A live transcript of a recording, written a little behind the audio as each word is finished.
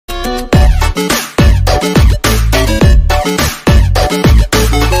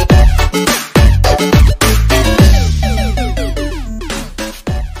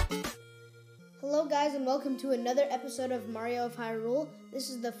episode of Mario of Hyrule. This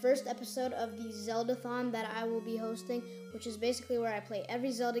is the first episode of the ZeldaThon that I will be hosting, which is basically where I play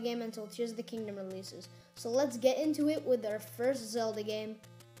every Zelda game until Tears of the Kingdom releases. So let's get into it with our first Zelda game.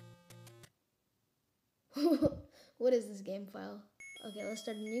 What is this game file? Okay, let's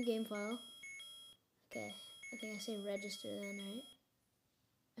start a new game file. Okay, I think I say register then, right?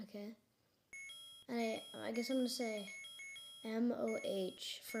 Okay. And I guess I'm gonna say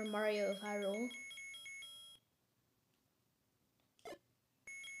MOH for Mario of Hyrule.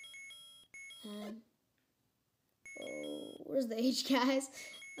 Oh, where's the H, guys?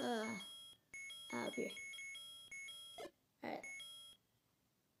 Up here. Alright.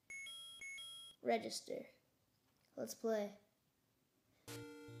 Register. Let's play.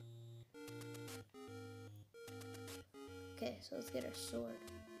 Okay, so let's get our sword.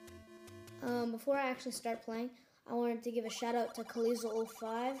 Before I actually start playing, I wanted to give a shout out to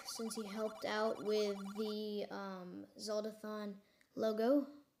Kaliza05 since he helped out with the ZeldaThon logo.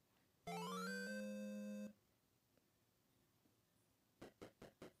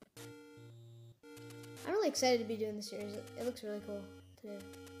 I'm really excited to be doing this series. It looks really cool to do.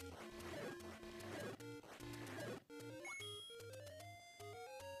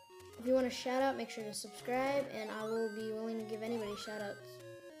 If you want a shout out, make sure to subscribe, and I will be willing to give anybody shout outs.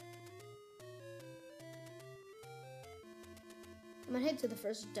 I'm gonna head to the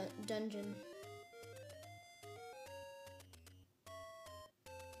first dungeon.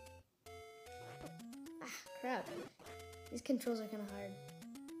 Ah, crap. These controls are kind of hard.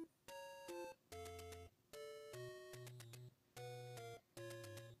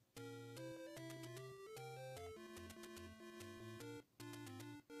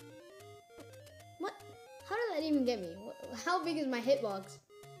 What? How did that even get me? How big is my hitbox?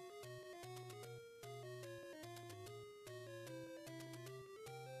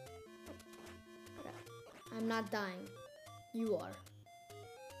 I'm not dying. You are.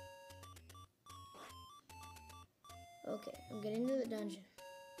 Okay, I'm getting to the dungeon.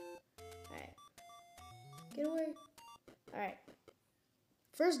 Alright. Get away. Alright.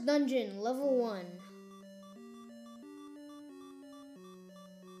 First dungeon, level 1.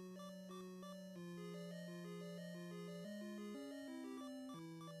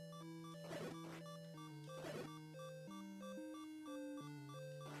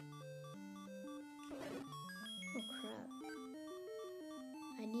 Oh crap.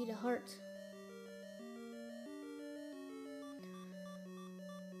 I need a heart.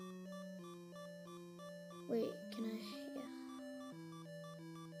 Wait, can I?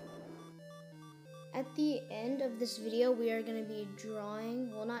 Yeah. At the end of this video, we are going to be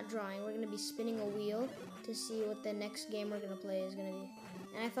drawing, well not drawing, we're going to be spinning a wheel to see what the next game we're going to play is going to be.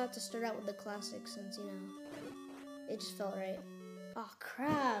 And I thought to start out with the classics since, you know, it just felt right. Oh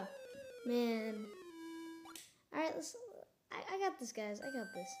crap, man. Alright, let's. I got this, guys. I got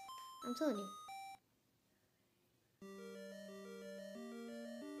this. I'm telling you.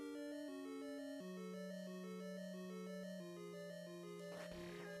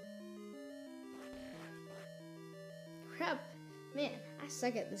 Crap. Man, I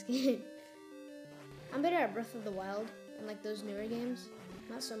suck at this game. I'm better at Breath of the Wild and like those newer games.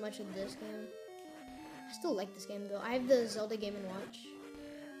 Not so much with this game. I still like this game though. I have the Zelda Game & Watch.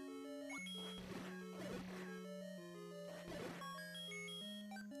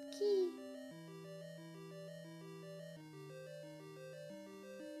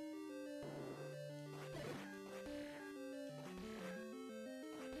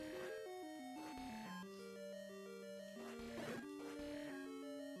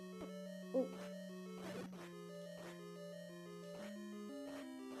 Oh.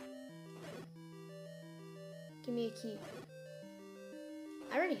 Give me a key.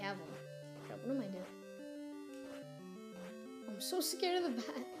 I already have one. Crap, what am I doing? I'm so scared of the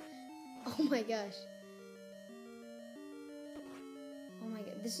bat. Oh my gosh. Oh my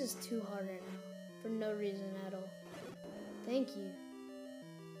god, this is too hard right now. For no reason at all. Thank you.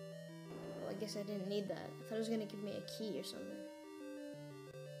 Well, I guess I didn't need that. I thought it was gonna give me a key or something.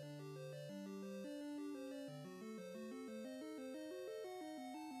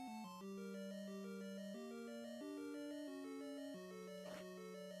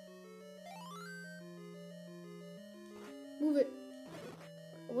 Move it.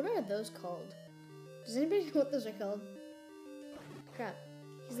 What are those called? Does anybody know what those are called? Crap.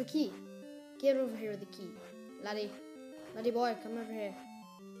 He's the key. Get over here with the key. Laddie. Laddie boy, come over here.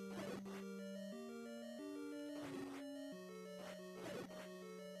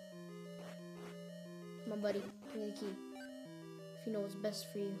 Come on, buddy. Give me the key. If you know what's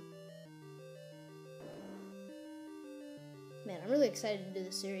best for you. Man, I'm really excited to do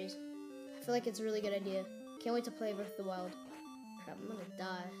this series. I feel like it's a really good idea. Can't wait to play Breath of the Wild. Crap, I'm gonna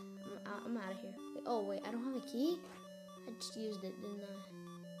die. I'm out of here. Wait, oh, wait, I don't have a key? I just used it, didn't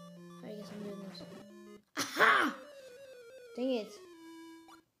I? I guess I'm doing this. Aha! Dang it.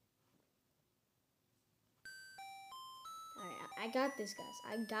 Alright, I got this, guys.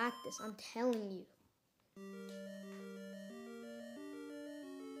 I got this. I'm telling you.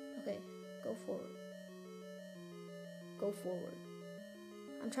 Okay, go forward. Go forward.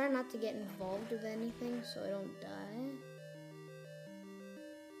 I'm trying not to get involved with anything so I don't die.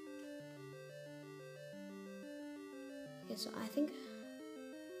 Okay, so I think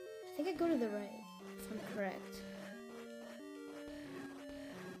I go to the right, if I'm correct.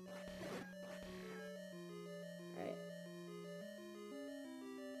 Alright.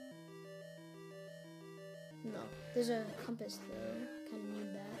 No, there's a compass though. I kind of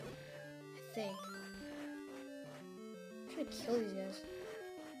need that. I think. I'm trying to kill these guys.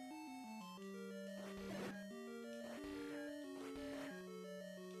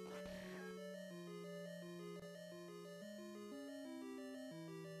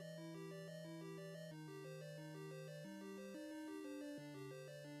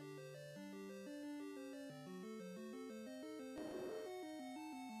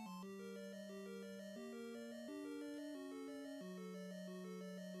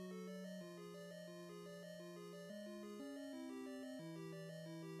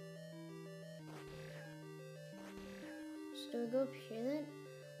 Do I go up here then?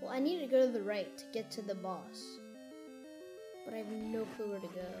 Well, I need to go to the right to get to the boss. But I have no clue where to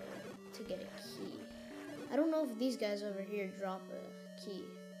go to get a key. I don't know if these guys over here drop a key.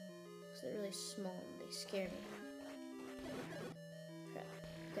 Because they're really small and they scare me. Crap.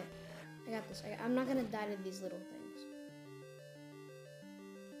 Okay, I got this. I'm not gonna die to these little things.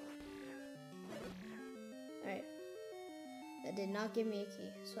 Alright. That did not give me a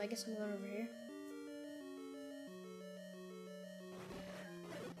key. So I guess I'm going over here.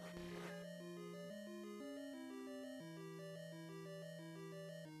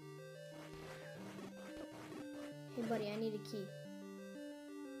 Hey buddy, I need a key.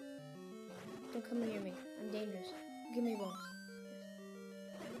 Don't come near me. I'm dangerous. Give me bombs.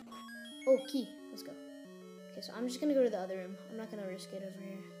 Oh, key. Let's go. Okay, so I'm just gonna go to the other room. I'm not gonna risk it over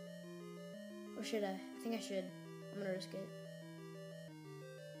here. Or should I? I think I should. I'm gonna risk it.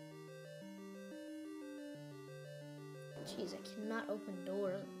 Jeez, I cannot open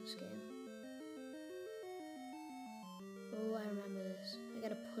doors in this game. Oh, I remember this. I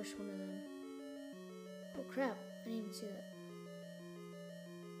gotta push one of them. Oh crap, I didn't even see that.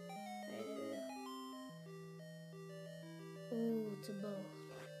 Alright, there we go. Ooh, it's a bow.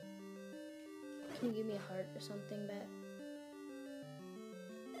 Can you give me a heart or something back?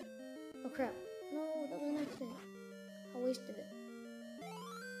 Oh crap. No, that was an accident. I wasted it.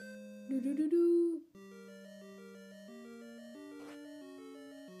 Do.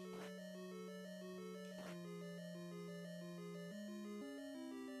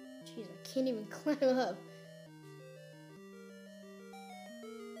 Jeez, I can't even climb up.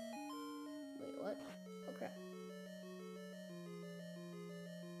 Wait, what? Oh crap.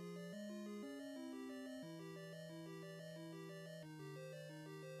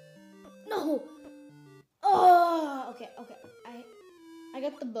 No! Oh! Okay. I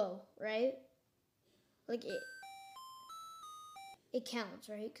got the bow, right? Like it counts,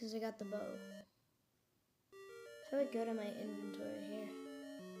 right? Because I got the bow. How do I go to my inventory here?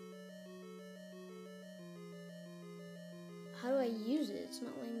 How do I use it? It's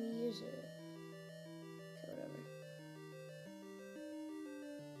not letting me use it. Okay, whatever.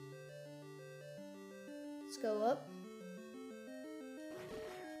 Let's go up.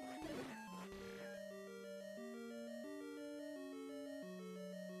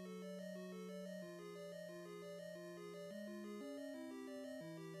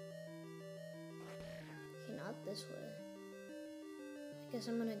 Okay, not this way. I guess I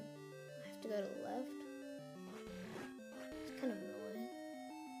have to go to the left. Kind of annoying.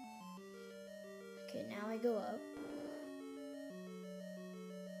 Okay, now I go up.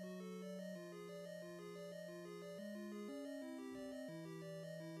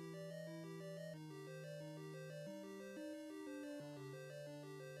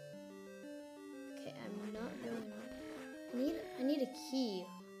 Okay, I'm not going up. I need a key.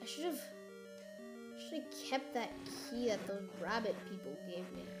 I should have kept that key that those rabbit people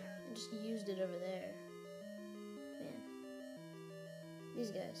gave me and just used it over there. Man.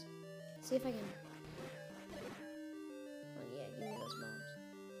 These guys. See if I can. Oh yeah, give me those bombs.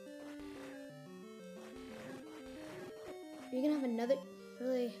 You're gonna have another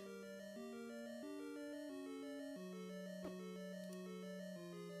really.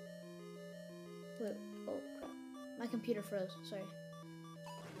 Wait, oh computer froze. Sorry.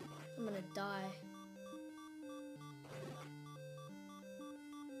 I'm gonna die.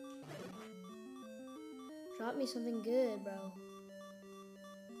 Drop me something good, bro.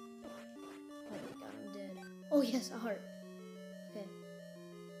 Oh my god, I'm dead. Oh yes, a heart. Okay.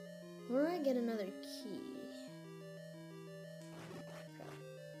 Where do I get another key? Crap.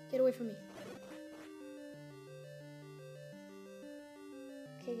 Get away from me.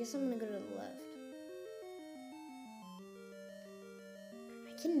 Okay, I guess I'm gonna go to the left.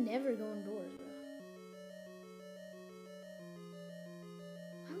 I can never go indoors, bro.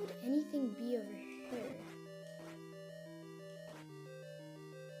 Why would anything be over here?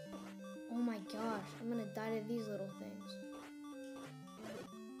 Oh my gosh, I'm gonna die to these little things.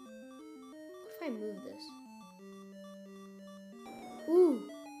 What if I move this? Ooh,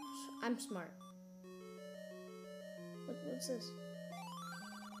 I'm smart. What's this?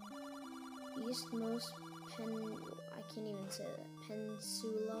 Eastmost I can't even say that.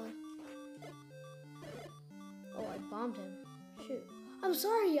 Peninsula. Oh, I bombed him. Shoot. I'm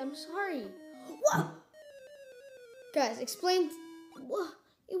sorry. Whoa! Guys, explain. What?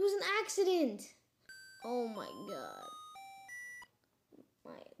 It was an accident. Oh my god.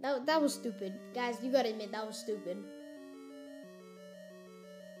 That was stupid. Guys, you gotta admit that was stupid.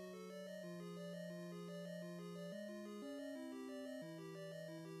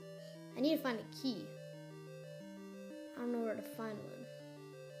 I need to find a key. I don't know where to find one.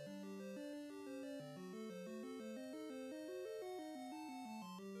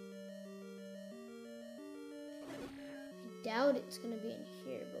 I doubt it's gonna be in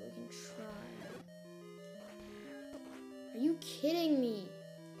here, but we can try. Are you kidding me?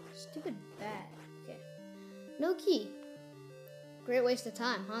 Stupid bat. Okay. No key. Great waste of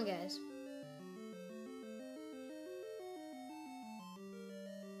time, huh, guys?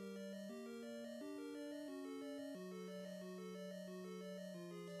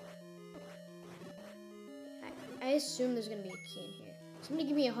 I assume there's gonna be a key in here. Somebody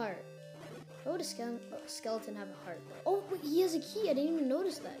give me a heart. Why would a skeleton have a heart? Oh, wait, he has a key. I didn't even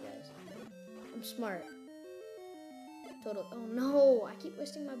notice that, guys. I'm smart. Total. Oh no, I keep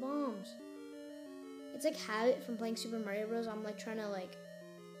wasting my bombs. It's like habit from playing Super Mario Bros. I'm like trying to like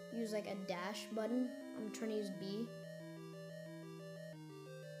use like a dash button. I'm trying to use B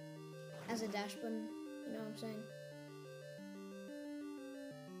as a dash button. You know what I'm saying?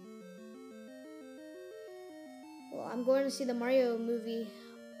 Well, I'm going to see the Mario movie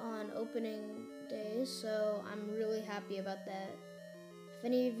on opening day, so I'm really happy about that. Have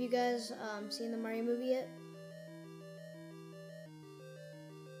any of you guys seen the Mario movie yet?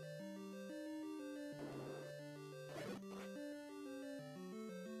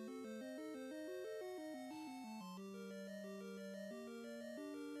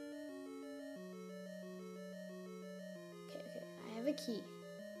 Okay, I have a key.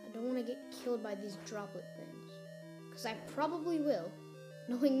 I don't want to get killed by these droplet things. Because I probably will,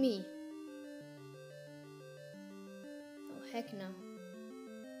 knowing me. Oh, heck no.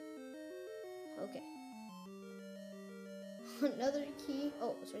 Okay. Another key.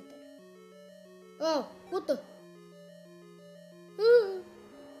 Oh, it's right there. Oh, what the?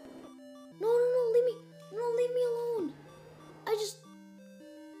 No, leave me. No, leave me alone.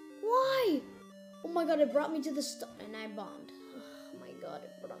 Why? Oh my god, it brought me to the start. And I bombed. Oh my god,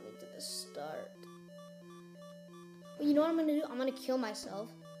 it brought me to the start. But you know what I'm gonna do? I'm gonna kill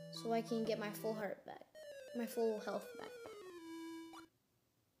myself so I can get my full heart back. My full health back.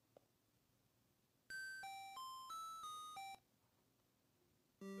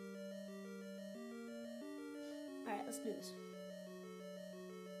 Alright, let's do this.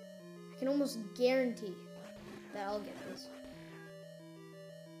 I can almost guarantee that I'll get this.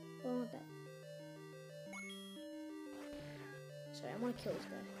 I don't want that. Sorry, I want to kill this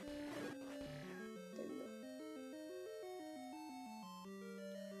guy. There we go.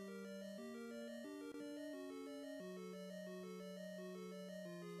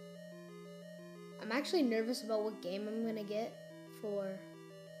 I'm actually nervous about what game I'm gonna get for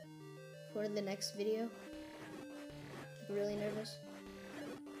the next video. I'm really nervous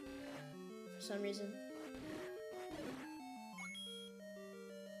for some reason.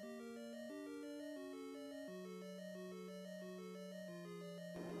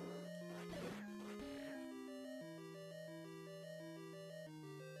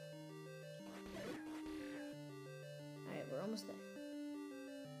 Alright, we're almost there.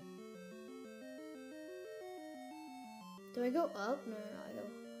 Do I go up? No, I go right.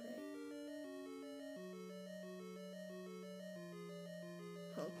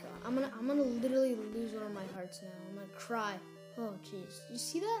 Oh god, I'm gonna literally lose one of my hearts now. I'm gonna cry. Oh jeez, you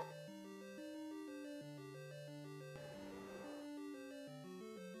see that?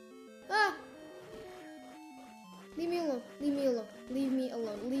 alone. Leave me alone. Leave me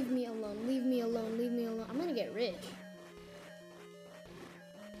alone. Leave me alone. Leave me alone. Leave me alone. I'm gonna get rich.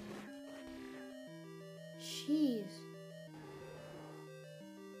 Jeez.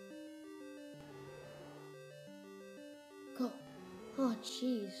 Go. Oh,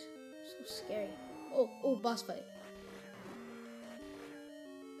 jeez. So scary. Oh, boss fight.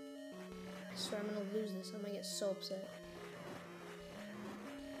 I swear I'm gonna lose this. I'm gonna get so upset.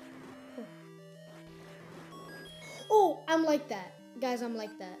 Oh, I'm like that. Guys, I'm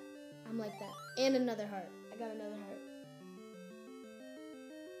like that. I'm like that. And another heart. I got another heart.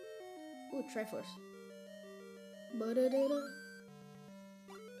 Ooh, Triforce. Ba-da-da-da.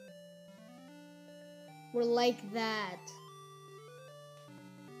 We're like that.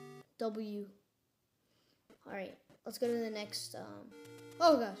 W. Alright, let's go to the next,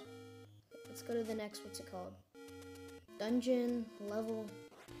 oh gosh. Let's go to the next, what's it called? Dungeon, level,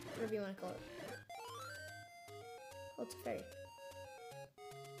 whatever you want to call it. Oh, it's a fairy.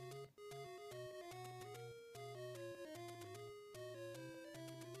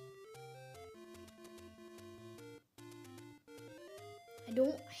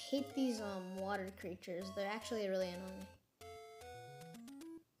 I hate these water creatures. They're actually really annoying.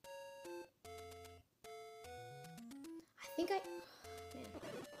 Man,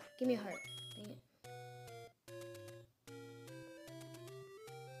 give me a heart. Dang it.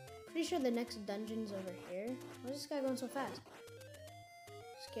 Pretty sure the next dungeon's over here. Why is this guy going so fast?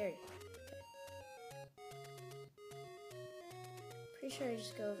 Scary. Okay. Pretty sure I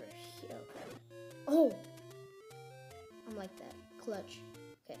just go over here. Okay. Oh! I'm like that. Clutch.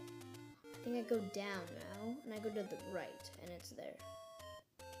 Okay. I think I go down now, and I go to the right, and it's there.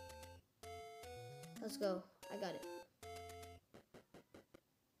 Let's go. I got it.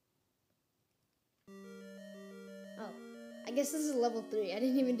 Oh. I guess this is level 3. I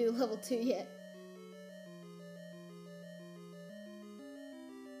didn't even do level 2 yet.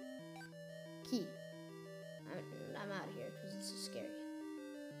 Key. I'm out of here, because this is scary.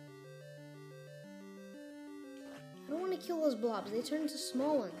 I don't want to kill those blobs. They turn into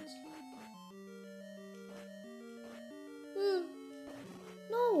small ones.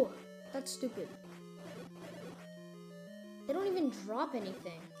 No! That's stupid. They don't even drop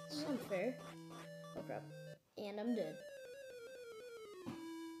anything. This is unfair. Oh crap. And I'm dead.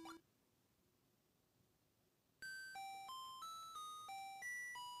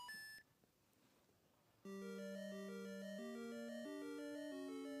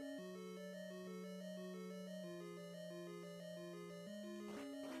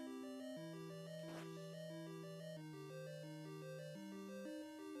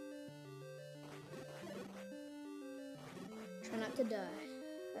 Try not to die.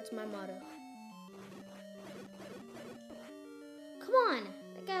 That's my motto. Come on!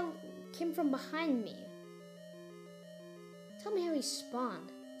 That guy came from behind me. Tell me how he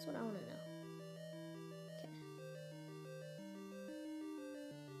spawned. That's what I want to know. Okay.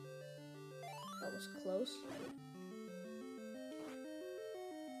 That was close.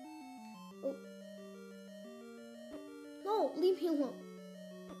 Oh. No! Leave me alone.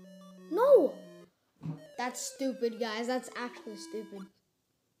 No! That's stupid, guys. That's actually stupid.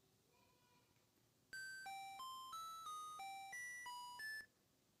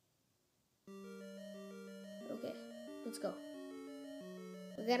 Okay, let's go.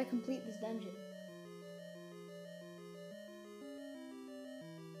 We gotta complete this dungeon.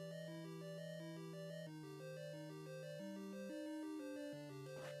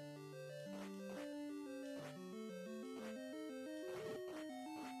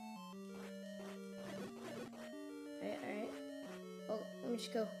 Alright. Oh, let me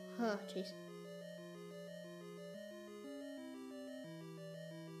just go. Huh, jeez.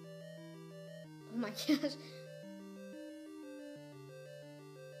 Oh my gosh.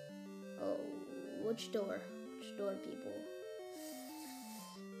 Oh, which door? Which door, people?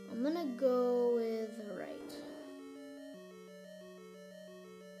 I'm gonna go with right.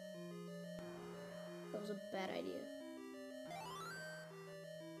 That was a bad idea.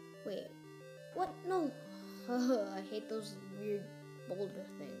 Wait. What? No. I hate those weird boulder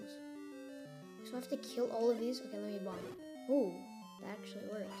things. So I have to kill all of these? Okay, let me bomb. Ooh, that actually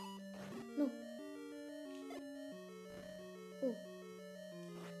worked. No. Ooh.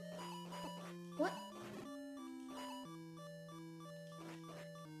 What?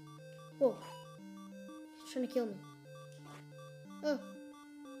 Whoa. He's trying to kill me. Oh.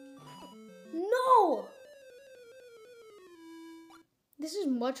 No! This is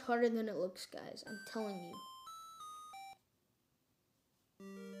much harder than it looks, guys. I'm telling you.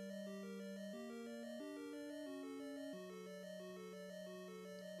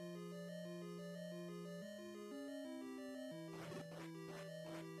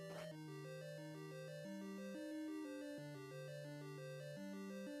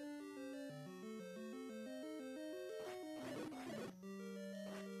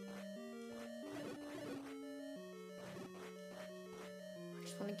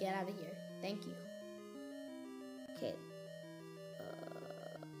 want to get out of here. Thank you. Okay.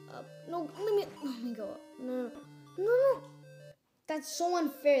 Up. No, let me go up. No. That's so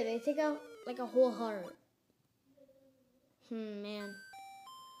unfair. They take out like a whole heart. Man.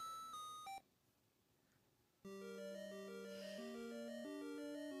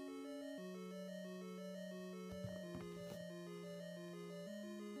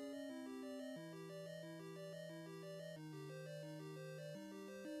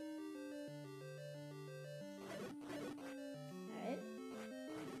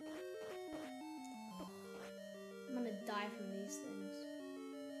 Die from these things.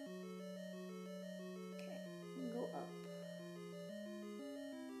 Okay, go up.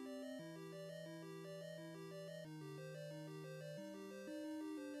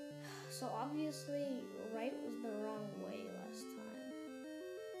 So obviously, right was the wrong way last time.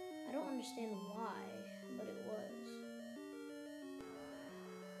 I don't understand why, but it was.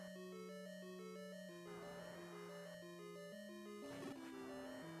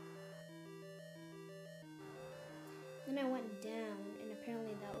 Then I went down, and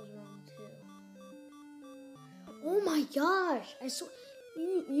apparently that was wrong too. Oh my gosh! I saw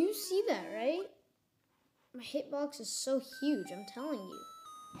you see that, right? My hitbox is so huge, I'm telling you.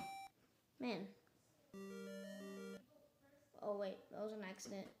 Man. Oh wait, that was an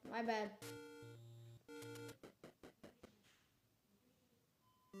accident. My bad.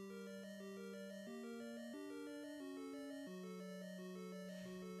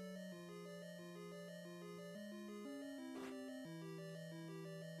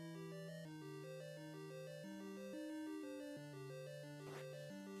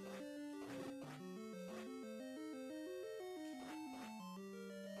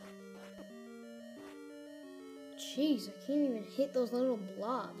 Jeez, I can't even hit those little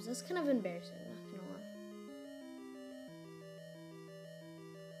blobs. That's kind of embarrassing, not gonna lie.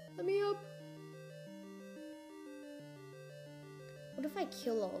 Let me up. What if I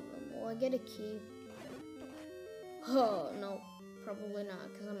kill all of them? Will I get a key? Oh, no. Probably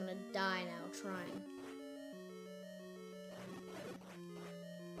not, because I'm gonna die now trying.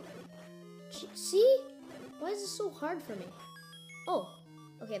 See? Why is this so hard for me? Oh,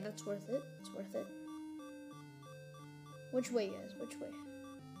 okay, that's worth it. It's worth it. Which way, guys? Which way?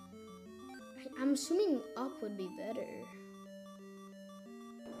 I'm assuming up would be better.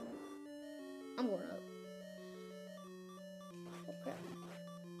 I'm going up. Oh, crap.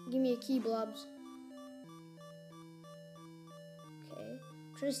 Give me a key, blobs. Okay. I'm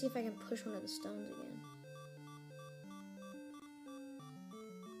trying to see if I can push one of the stones again.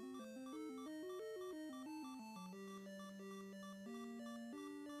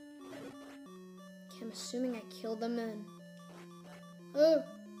 Okay, I'm assuming I killed them then. Oh!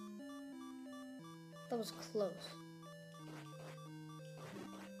 That was close.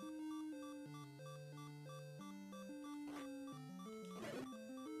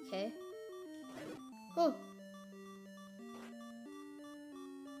 Okay. Oh!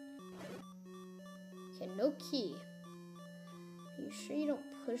 Okay, no key. Are you sure you don't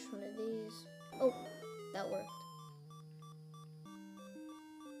push one of these? Oh, that worked.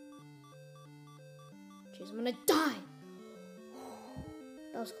 Jeez, I'm gonna die!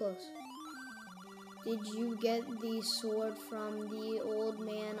 That was close. Did you get the sword from the old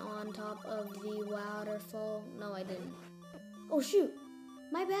man on top of the waterfall? No, I didn't. Oh, shoot!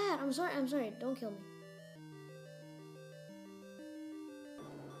 My bad! I'm sorry. Don't kill me.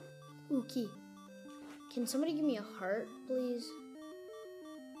 Ooh, key. Can somebody give me a heart, please?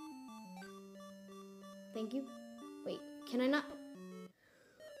 Thank you. Wait, can I not?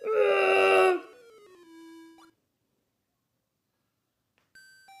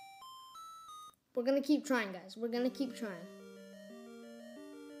 We're gonna keep trying, guys. We're gonna keep trying.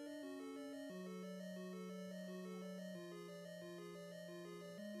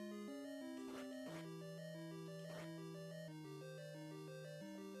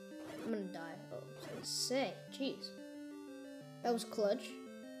 I'm gonna die. Oh, I was gonna say, jeez. That was clutch.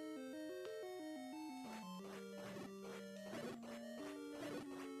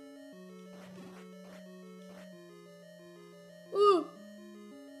 Ooh!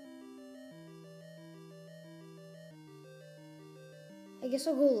 I guess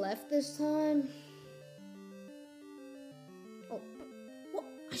I'll go left this time. Oh, well,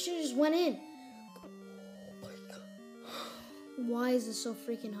 I should have just went in. Oh my God. Why is this so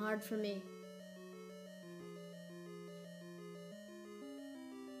freaking hard for me?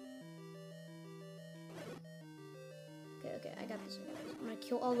 Okay, I got this. I'm gonna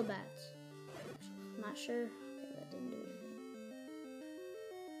kill all the bats. I'm not sure. Okay, that didn't do anything.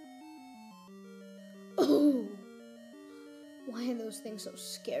 Oh! Why are those things so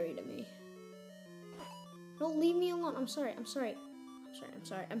scary to me? Don't leave me alone. I'm sorry. I'm sorry. I'm sorry. I'm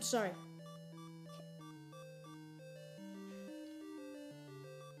sorry. I'm sorry.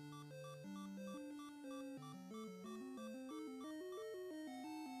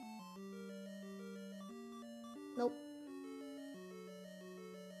 Nope.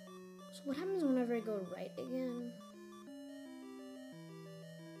 So what happens whenever I go right again?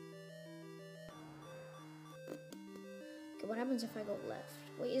 Okay, what happens if I go left?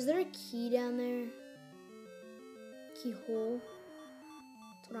 Wait, is there a key down there? Keyhole?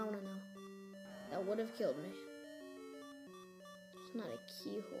 That's what I want to know. That would have killed me. It's not a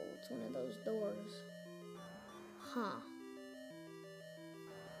keyhole, it's one of those doors. Huh.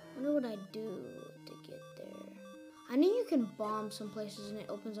 Wonder what I do to get there. I know you can bomb some places and it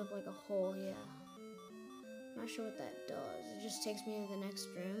opens up like a hole, yeah. I'm not sure what that does. It just takes me to the next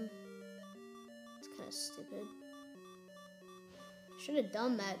room. It's kind of stupid. Should have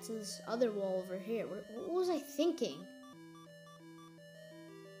done that to this other wall over here. What was I thinking?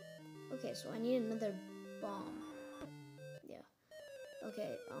 Okay, so I need another bomb. Yeah.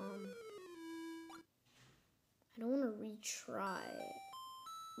 Okay, I don't want to retry it,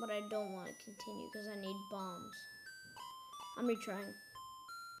 but I don't want to continue because I need bombs. I'm retrying.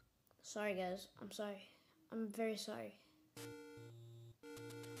 Sorry, guys. I'm sorry. I'm very sorry.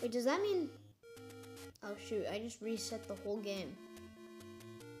 Wait, does that mean... Oh, shoot. I just reset the whole game.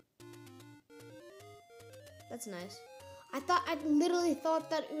 That's nice. I literally thought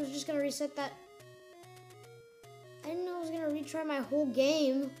that it was just going to reset that. I didn't know it was going to retry my whole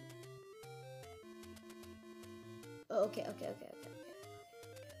game. Oh, okay.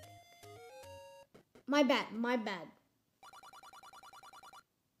 My bad.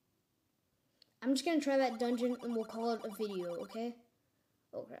 I'm just going to try that dungeon and we'll call it a video, okay?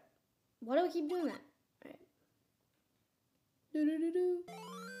 Oh, crap. Why do I keep doing that? Alright.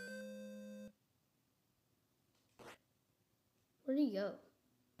 Where'd he go?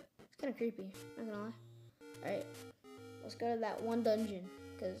 It's kind of creepy, not gonna lie. Alright, let's go to that one dungeon,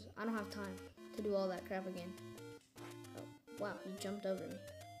 because I don't have time to do all that crap again. Oh, wow, he jumped over me.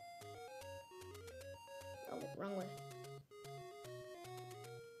 Oh, wrong way.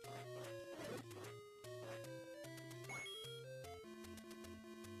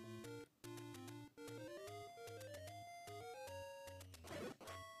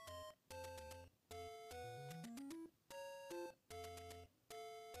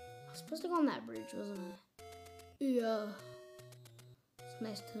 I was supposed to go on that bridge, wasn't I? Yeah. It's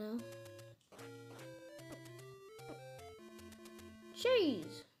nice to know.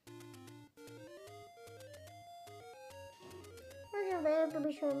 Jeez. Why are you have to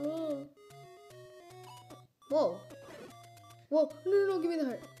be so mean? Whoa. Whoa. No, give me the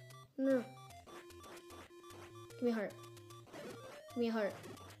heart. No. Give me a heart. Give me a heart.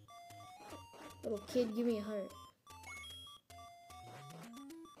 Little kid, give me a heart.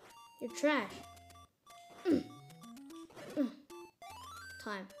 You're trash.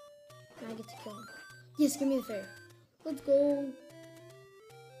 Time. Now I get to kill him. Yes, give me the fairy. Let's go.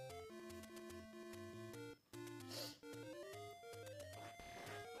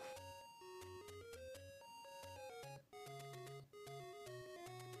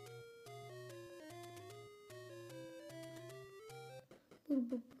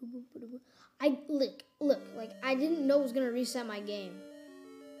 Look, like I didn't know it was gonna reset my game.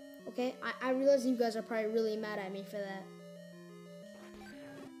 Okay, I realize you guys are probably really mad at me for that.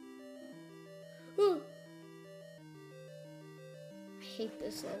 I hate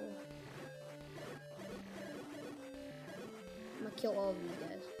this level. I'm gonna kill all of you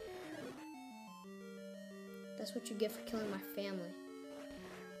guys. That's what you get for killing my family.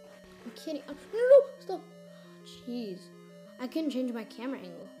 I'm kidding. No, stop. Jeez. I couldn't change my camera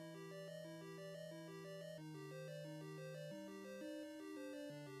angle.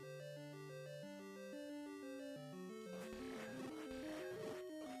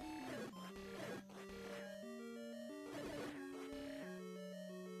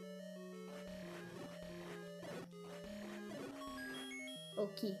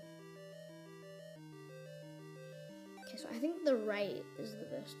 Okay. Okay, so I think the right is the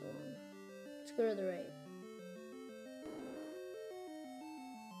best one. Let's go to the right.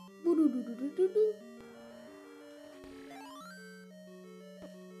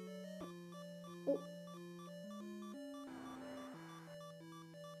 Oh.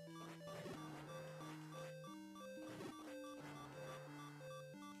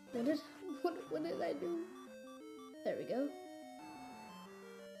 What did I do? There we go.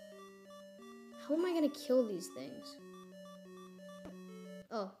 How am I gonna kill these things?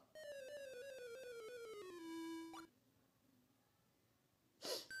 Oh.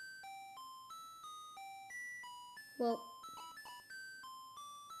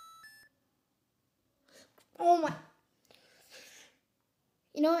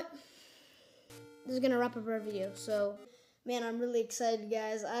 you know what? This is gonna wrap up our video. So, man, I'm really excited,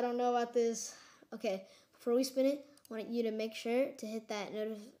 guys. I don't know about this. Okay, before we spin it, I want you to make sure to hit that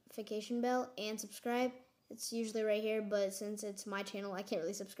notification bell and subscribe. It's usually right here, but since it's my channel, I can't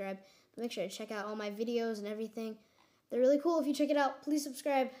really subscribe. But make sure to check out all my videos and everything. They're really cool. If you check it out, please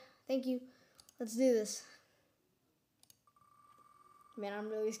subscribe. Thank you. Let's do this. Man, I'm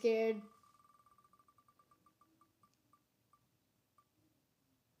really scared.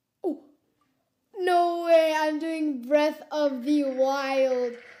 Oh, no way. I'm doing Breath of the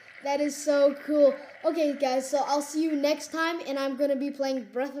Wild. That is so cool. Okay, guys, so I'll see you next time, and I'm going to be playing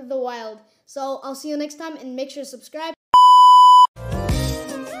Breath of the Wild. So I'll see you next time, and make sure to subscribe.